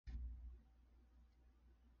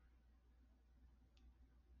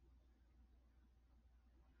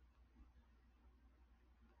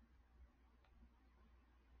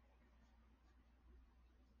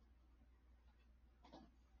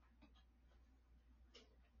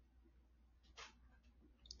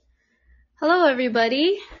Hello,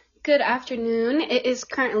 everybody. Good afternoon. It is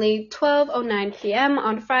currently 12:09 p.m.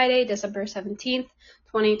 on Friday, December 17th,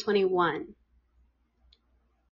 2021.